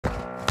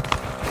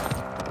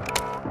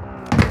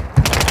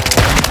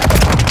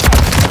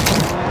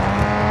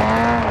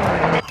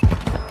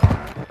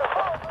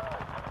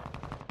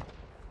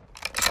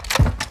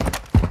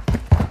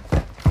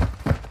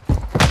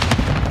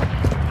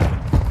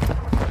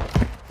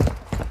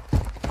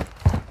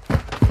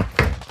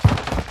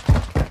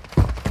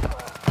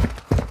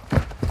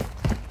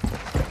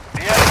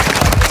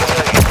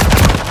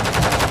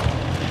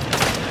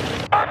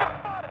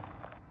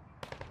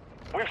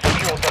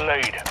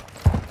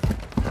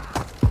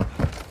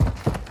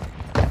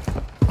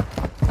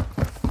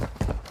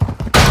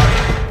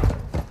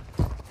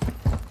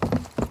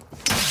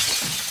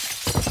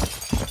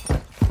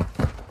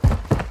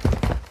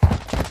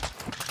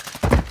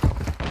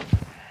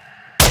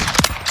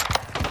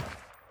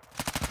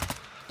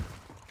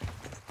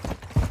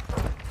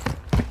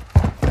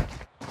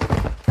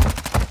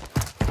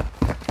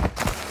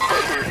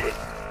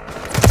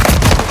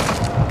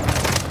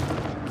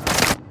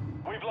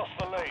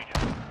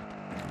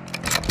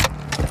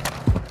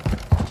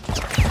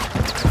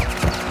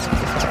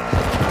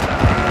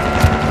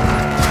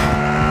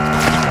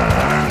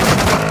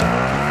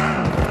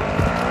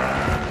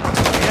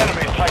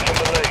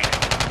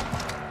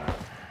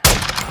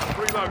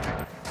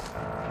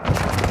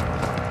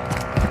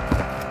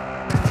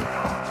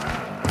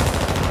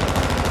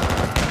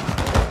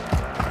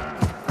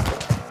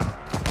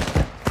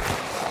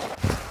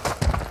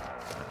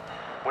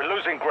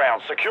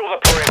inbound. Secure the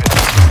perimeter.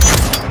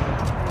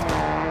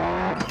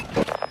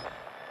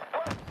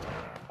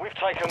 We've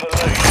taken the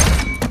lead.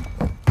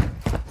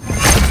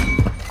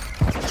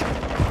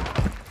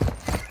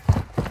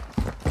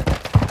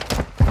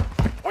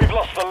 We've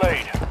lost the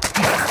lead.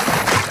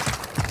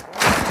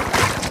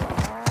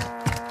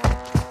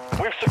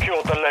 We've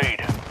secured the lead.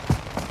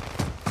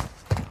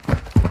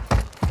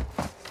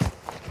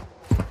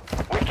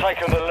 We've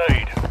taken the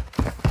lead.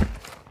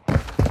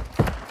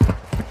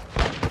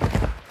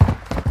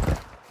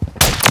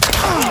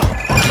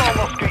 Hostile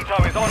Mosquito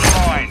is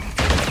online.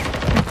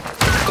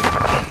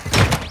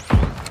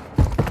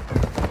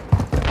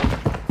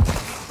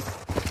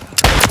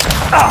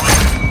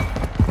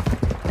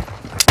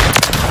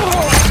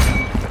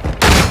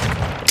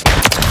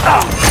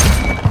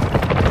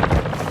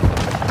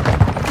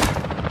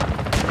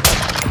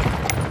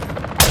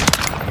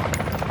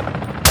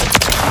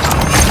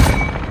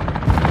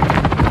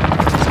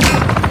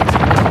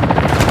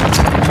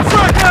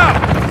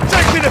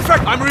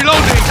 I'm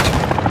reloading!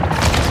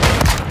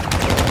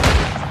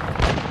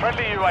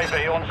 Friendly UAV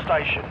on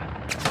station.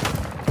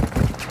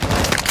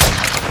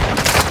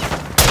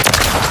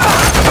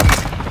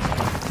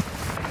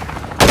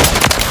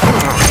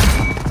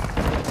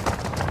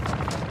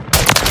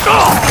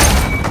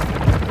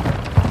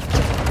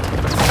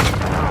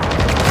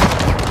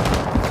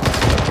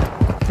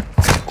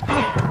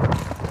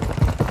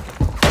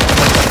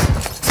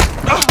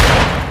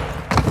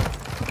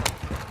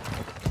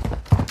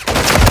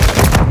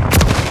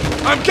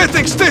 I'm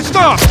getting stitched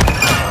up!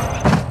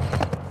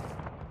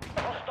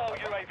 Hostile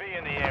UAV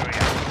in the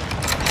area.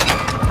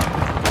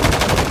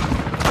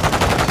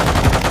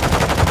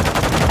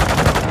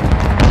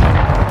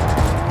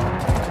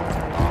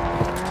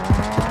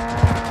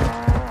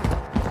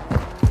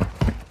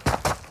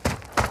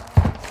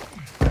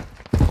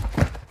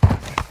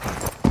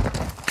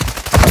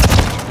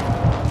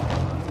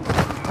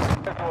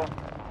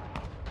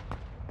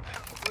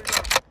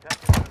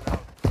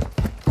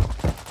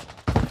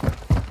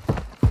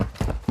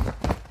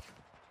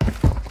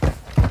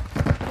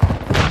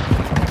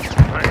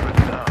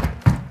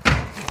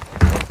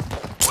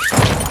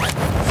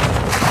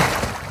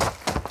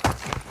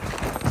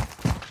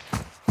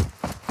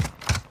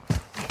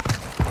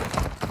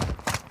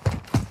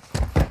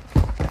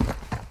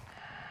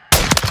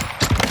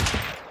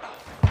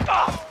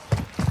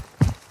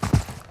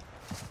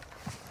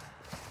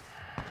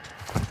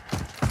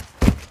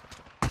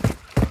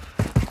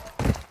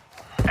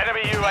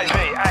 Enemy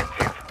UAV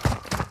active.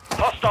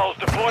 Hostiles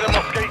deploy the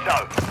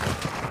Mosquito.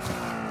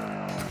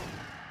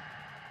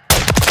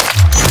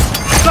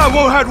 That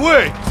won't had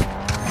wings!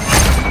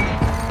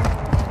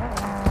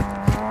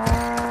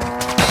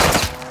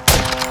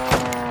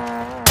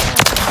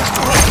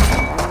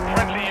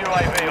 Friendly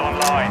UAV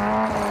online.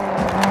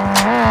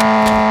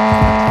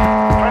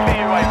 Friendly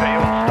UAV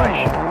on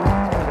station.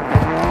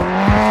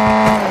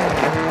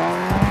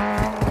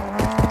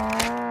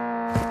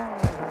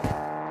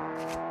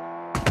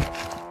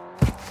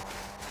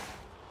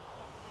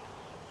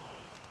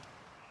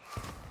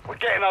 We're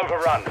getting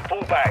overrun.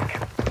 Fall back.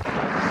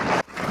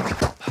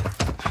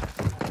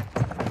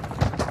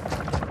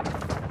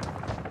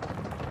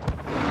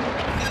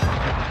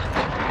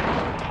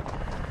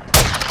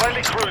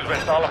 Friendly cruise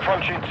missile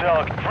approaching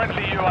target.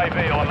 Friendly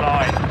UAV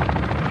online.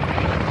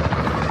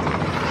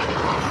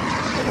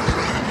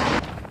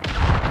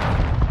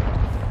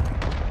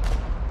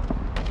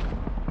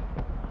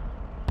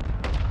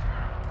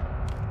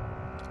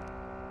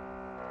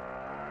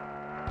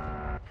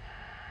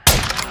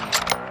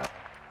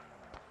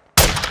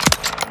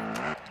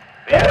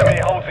 The enemy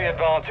holds the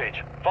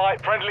advantage.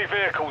 Fight friendly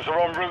vehicles are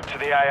en route to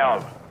the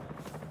AO.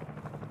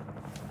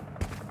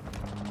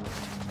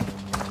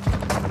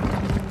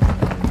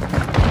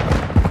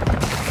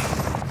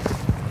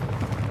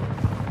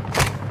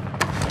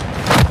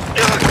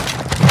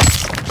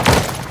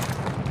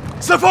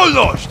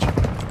 Zavolosht!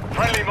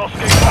 Friendly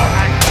Mosquito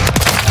active.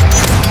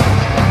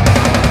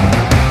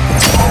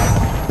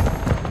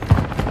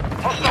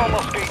 Hostile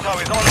Mosquito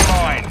is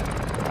online.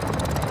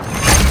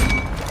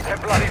 They're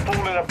bloody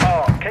falling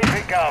apart. Keep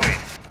it going.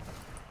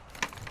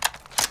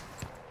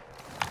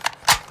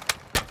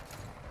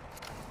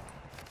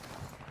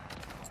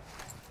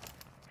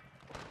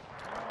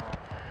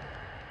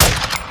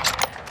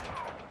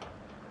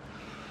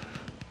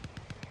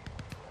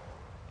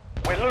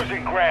 We're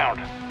losing ground.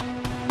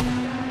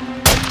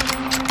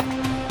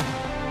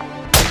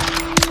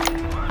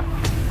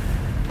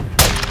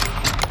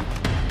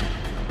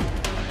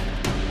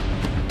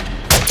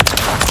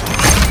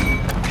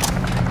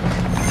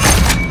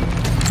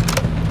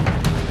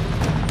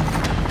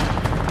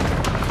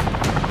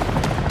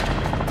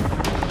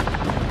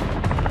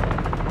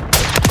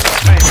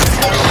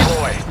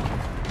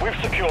 We've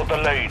secured the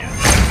lead.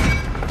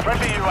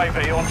 Friendly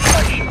UAV on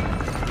station.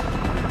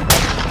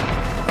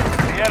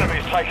 The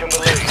enemy's taken the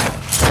lead.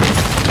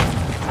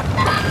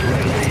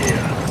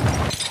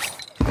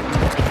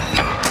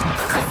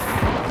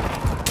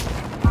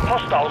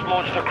 Hostiles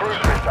launched a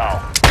cruise missile.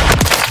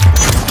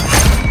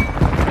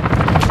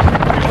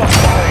 We've lost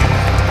the lead.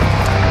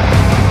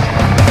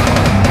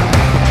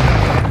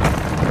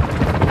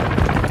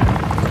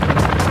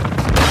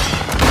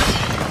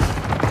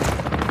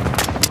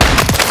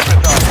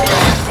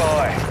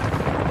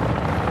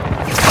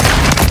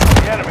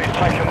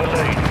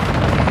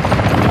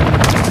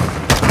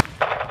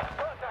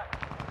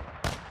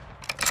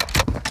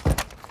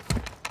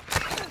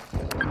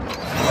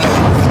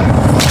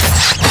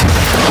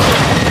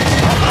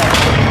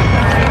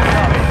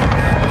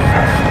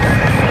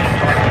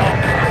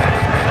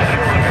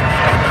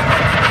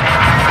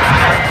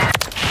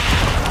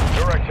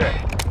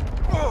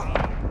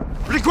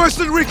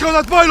 recon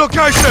at my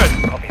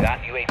location! Copy that.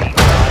 UAV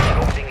online and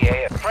orbiting the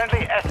area.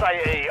 Friendly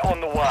SAE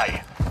on the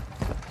way.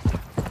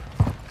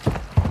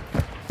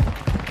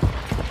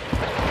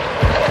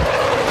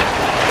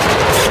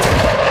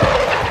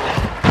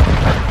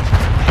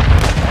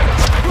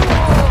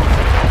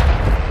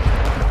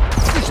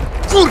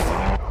 Kurwa!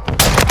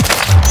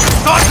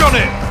 Touch on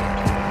it!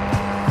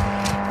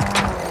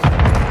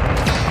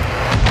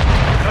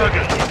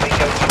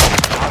 Bingo fuel.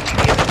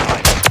 RTB at the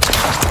time.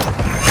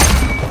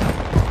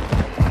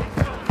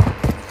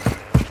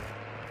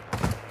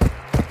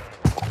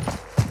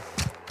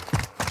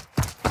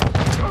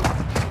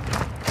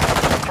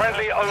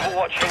 Friendly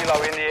Overwatch helo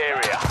in the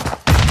area.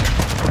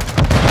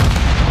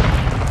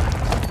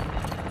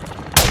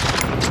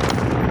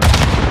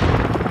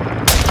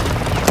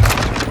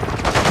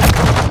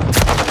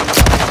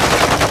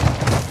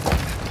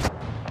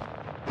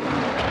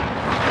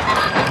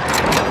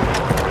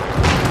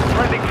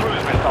 Friendly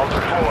cruise missile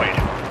deployed.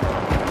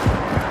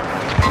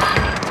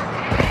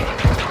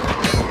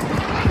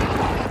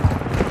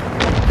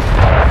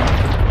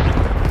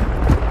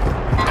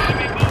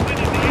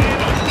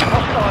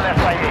 Hostile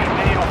SAE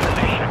near your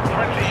position.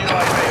 Friendly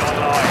UAV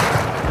online.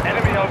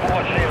 Enemy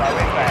Overwatch helo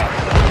inbound.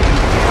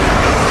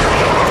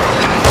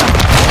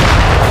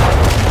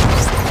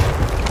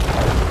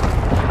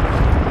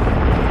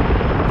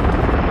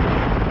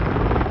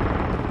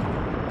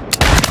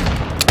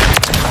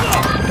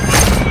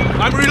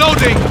 I'm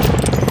reloading!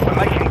 We're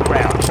making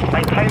ground.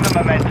 Maintain the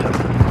momentum.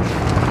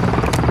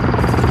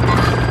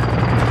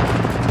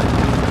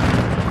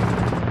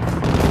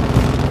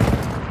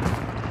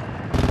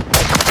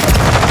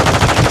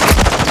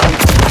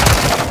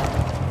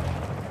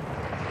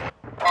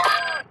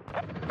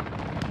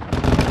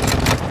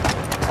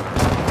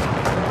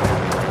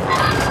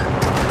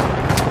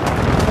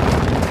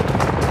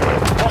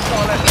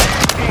 Hostile SAE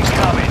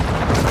incoming.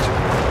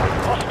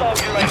 Hostile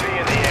UAV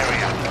in the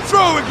area.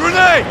 Throw a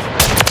grenade!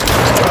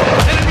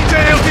 Enemy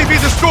JLTV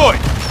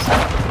destroyed!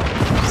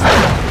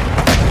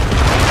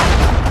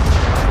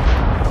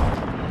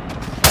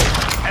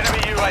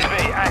 Enemy UAV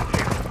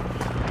active.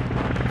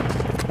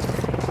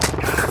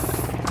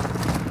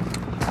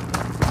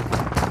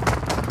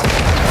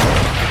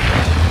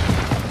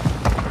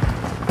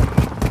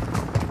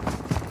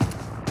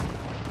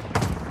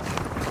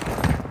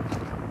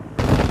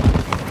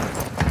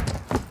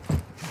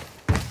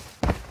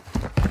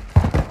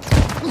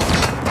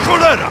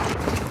 Cholera!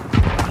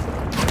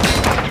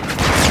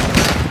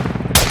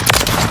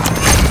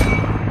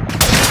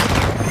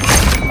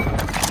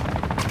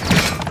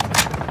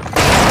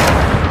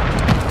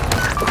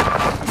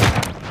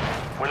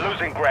 We're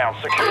losing ground.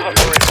 Secure the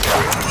perimeter.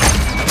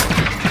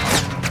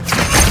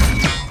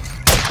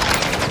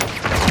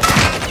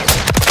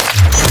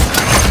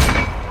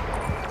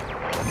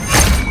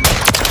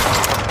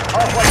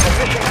 Halfway to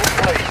mission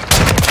complete.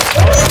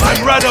 I'm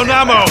red on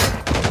ammo!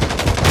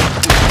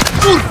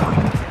 Kurwa!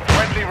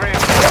 Friendly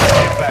reinforcements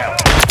inbound.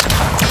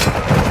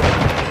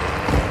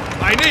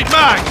 I need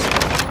mags!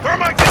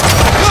 Thermite!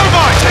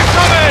 Thermite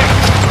incoming!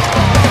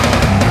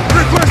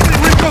 Requesting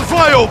recon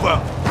flyover!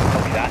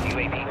 Copy that.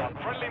 UAV.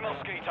 Friendly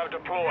Mosquito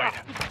deployed.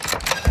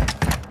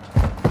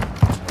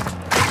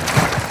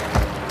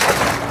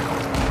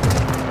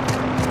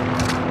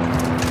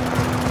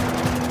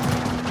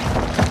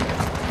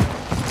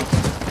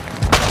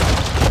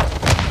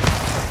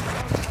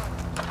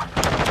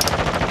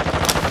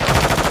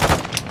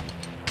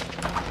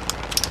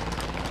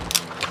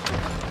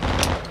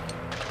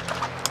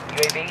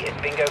 UAV is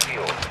bingo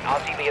fuel.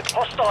 RTB at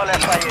Hostile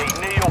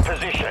SAE near your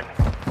position.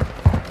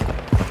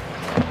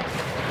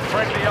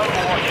 Friendly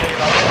Overwatch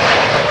helo.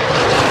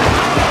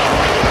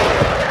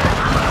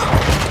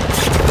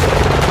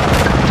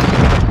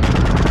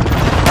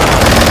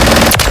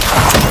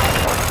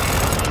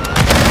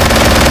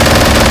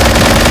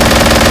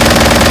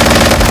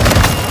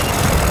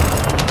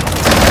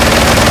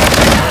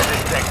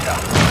 This sector.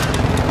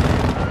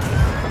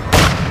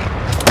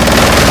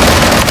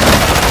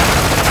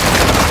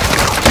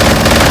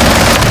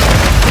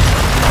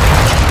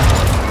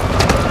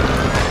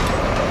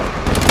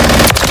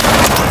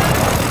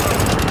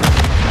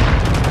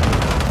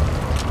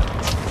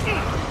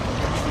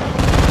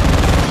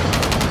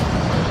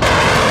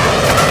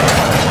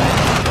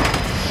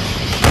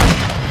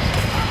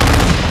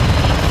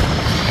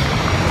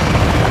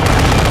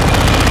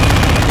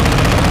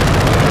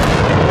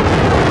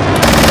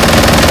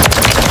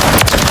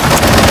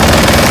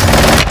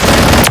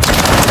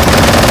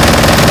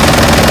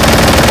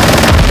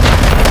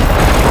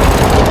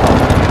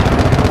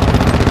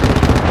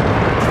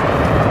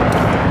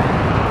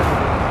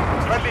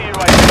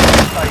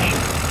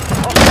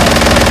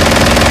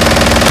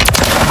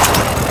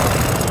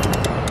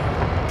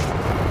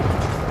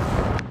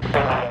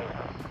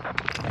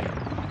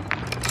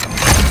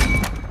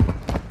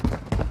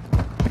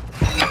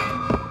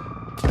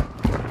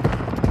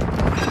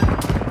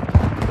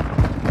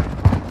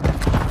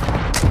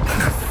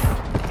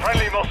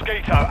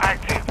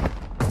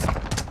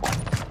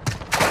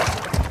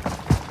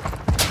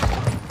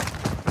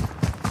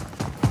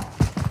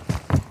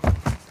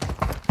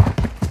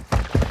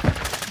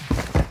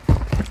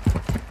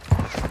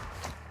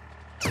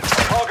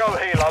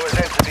 helo has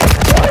entered the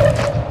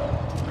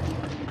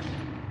area.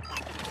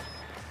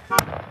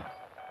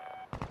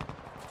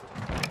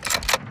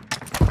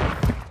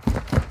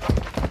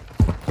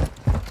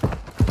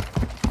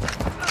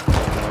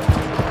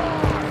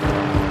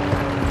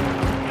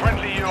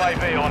 Friendly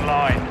UAV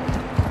online.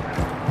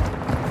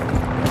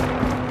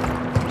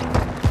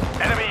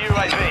 Enemy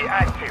UAV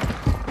active.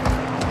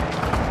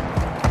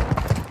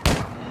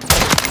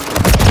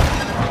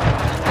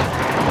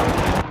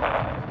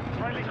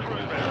 Friendly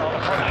cruise missile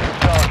approaching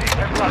target.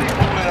 Everybody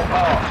falling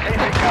apart.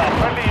 Keep it calm.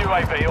 Friendly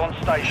UAV on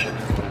station.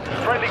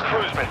 Friendly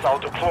cruise missile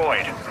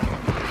deployed.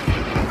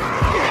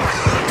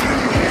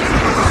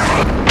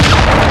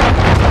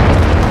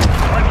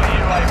 Friendly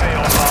UAV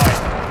online.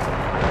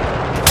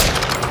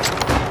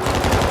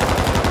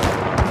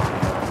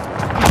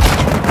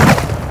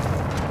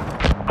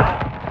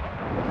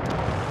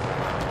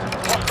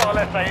 Hostile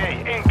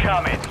SAE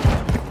incoming.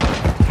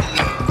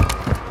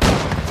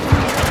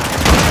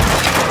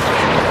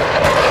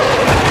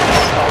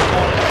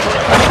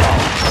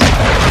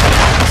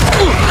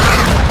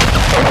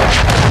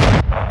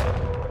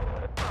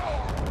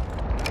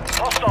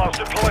 Hostiles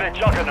deployed a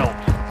Juggernaut.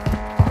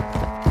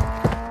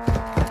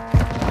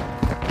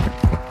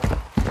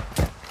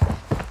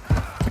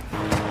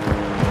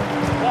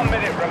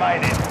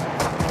 Remaining.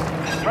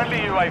 Friendly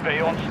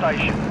UAV on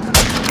station.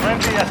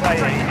 Friendly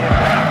SAE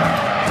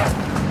inbound.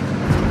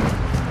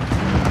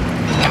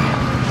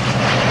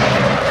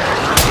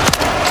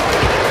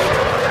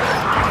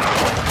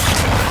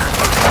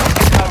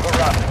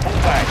 Overrun. Pull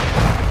back.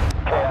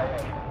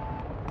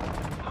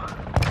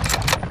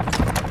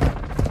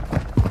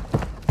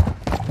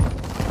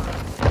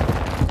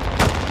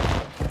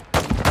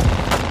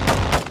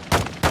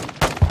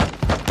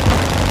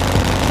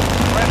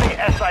 Friendly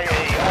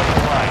SAE on the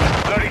way.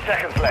 30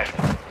 seconds left.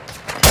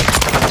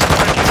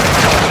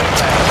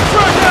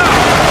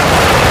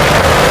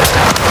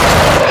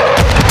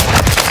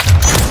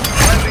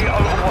 Friendly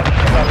Overwatch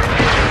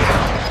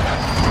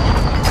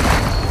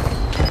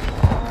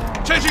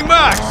Changing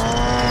max!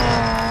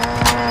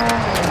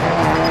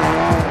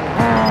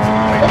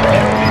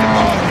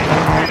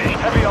 finished.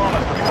 Heavy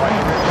armor supply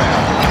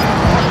inbound.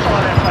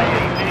 Hostile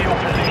SAE near your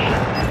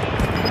position.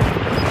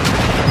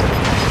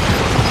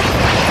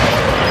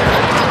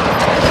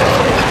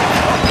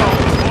 Hostile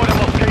deployed a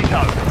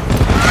Mosquito.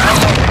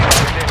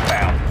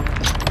 Inbound.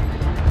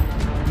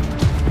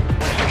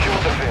 Secure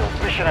the field.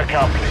 Mission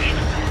accomplished.